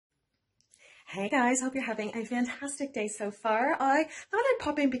Hey guys, hope you're having a fantastic day so far. I thought I'd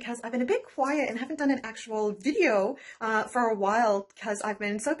pop in because I've been a bit quiet and haven't done an actual video for a while because I've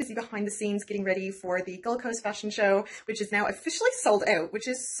been so busy behind the scenes getting ready for the Gold Coast Fashion Show, which is now officially sold out, which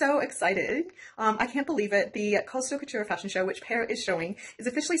is so exciting. I can't believe it. The Coastal Couture Fashion Show, which Pear is showing, is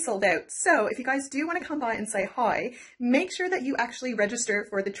officially sold out. So if you guys do want to come by and say hi, make sure that you actually register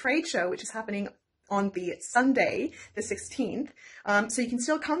for the trade show, which is happening on the Sunday, the 16th. So you can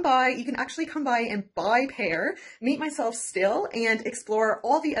still come by. You can actually come by and buy Pear, meet myself still, and explore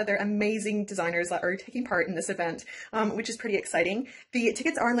all the other amazing designers that are taking part in this event, which is pretty exciting. The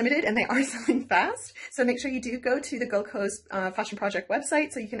tickets are limited and they are selling fast. So make sure you do go to the Gold Coast Fashion Project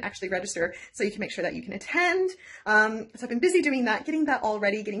website so you can actually register, so you can make sure that you can attend. So I've been busy doing that, getting that all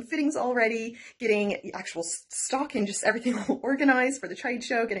ready, getting fittings all ready, getting actual stock and just everything all organized for the trade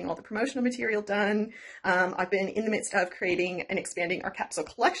show, getting all the promotional material done. I've been in the midst of creating and expanding our capsule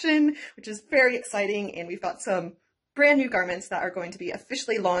collection, which is very exciting, and we've got some brand new garments that are going to be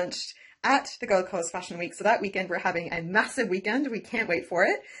officially launched at the Gold Coast Fashion Week. So that weekend we're having a massive weekend. We can't wait for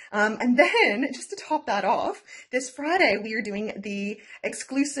it. And then just to top that off, this Friday we are doing the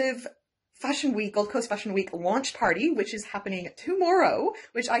exclusive Fashion Week, Gold Coast Fashion Week launch party, which is happening tomorrow,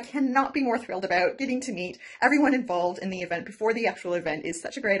 which I cannot be more thrilled about. Getting to meet everyone involved in the event before the actual event is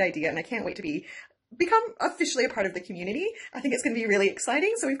such a great idea, and I can't wait to become officially a part of the community. I think it's going to be really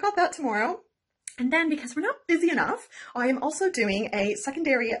exciting. So we've got that tomorrow. And then, because we're not busy enough, I am also doing a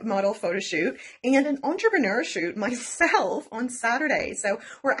secondary model photo shoot and an entrepreneur shoot myself on Saturday. So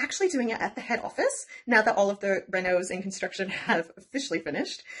we're actually doing it at the head office now that all of the renos and construction have officially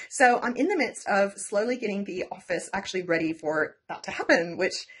finished. So I'm in the midst of slowly getting the office actually ready for that to happen,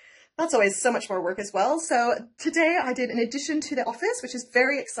 which that's always so much more work as well. So today I did an addition to the office, which is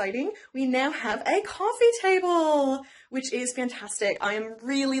very exciting. We now have a coffee table, which is fantastic. I am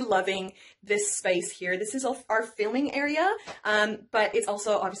really loving this space here. This is our filming area, but it's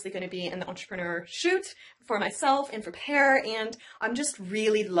also obviously going to be an entrepreneur shoot for myself and for Pear, and I'm just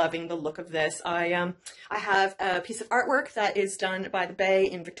really loving the look of this. I have a piece of artwork that is done by the Bay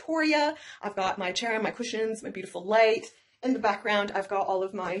in Victoria. I've got my chair and my cushions, my beautiful light. In the background, I've got all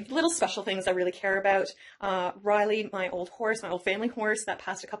of my little special things I really care about. Riley, my old horse, my old family horse that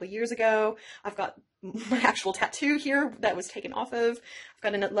passed a couple of years ago. I've got my actual tattoo here that was taken off of. I've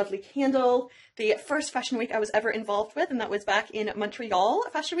got a lovely candle. The first Fashion Week I was ever involved with, and that was back in Montreal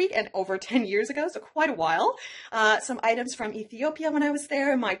Fashion Week, and over 10 years ago, so quite a while. Some items from Ethiopia when I was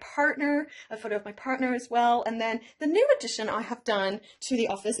there, my partner, a photo of my partner as well. And then the new addition I have done to the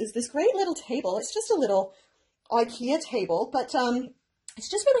office is this great little table. It's just a little IKEA table, but it's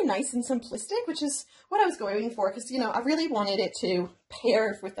just really nice and simplistic, which is what I was going for, because, you know, I really wanted it to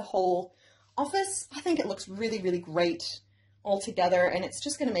pair with the whole office. I think it looks really, really great all together, and it's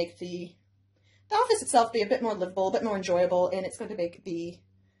just going to make the office itself be a bit more livable, a bit more enjoyable, and it's going to make the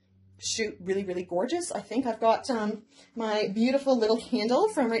shoot really, really gorgeous. I think I've got my beautiful little candle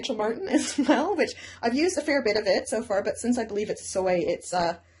from Rachel Martin as well, which I've used a fair bit of it so far, but since I believe it's soy,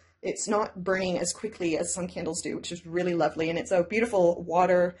 it's not burning as quickly as some candles do, which is really lovely. And it's a beautiful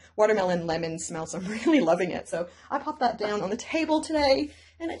watermelon lemon smell, so I'm really loving it. So I popped that down on the table today,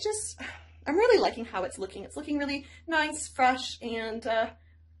 and I'm really liking how it's looking. It's looking really nice, fresh, and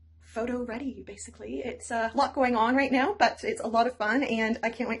photo ready, basically. It's a lot going on right now, but it's a lot of fun, and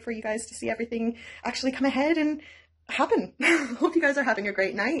I can't wait for you guys to see everything actually come ahead and happen. Hope you guys are having a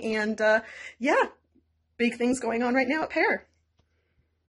great night, and yeah, big things going on right now at Pear.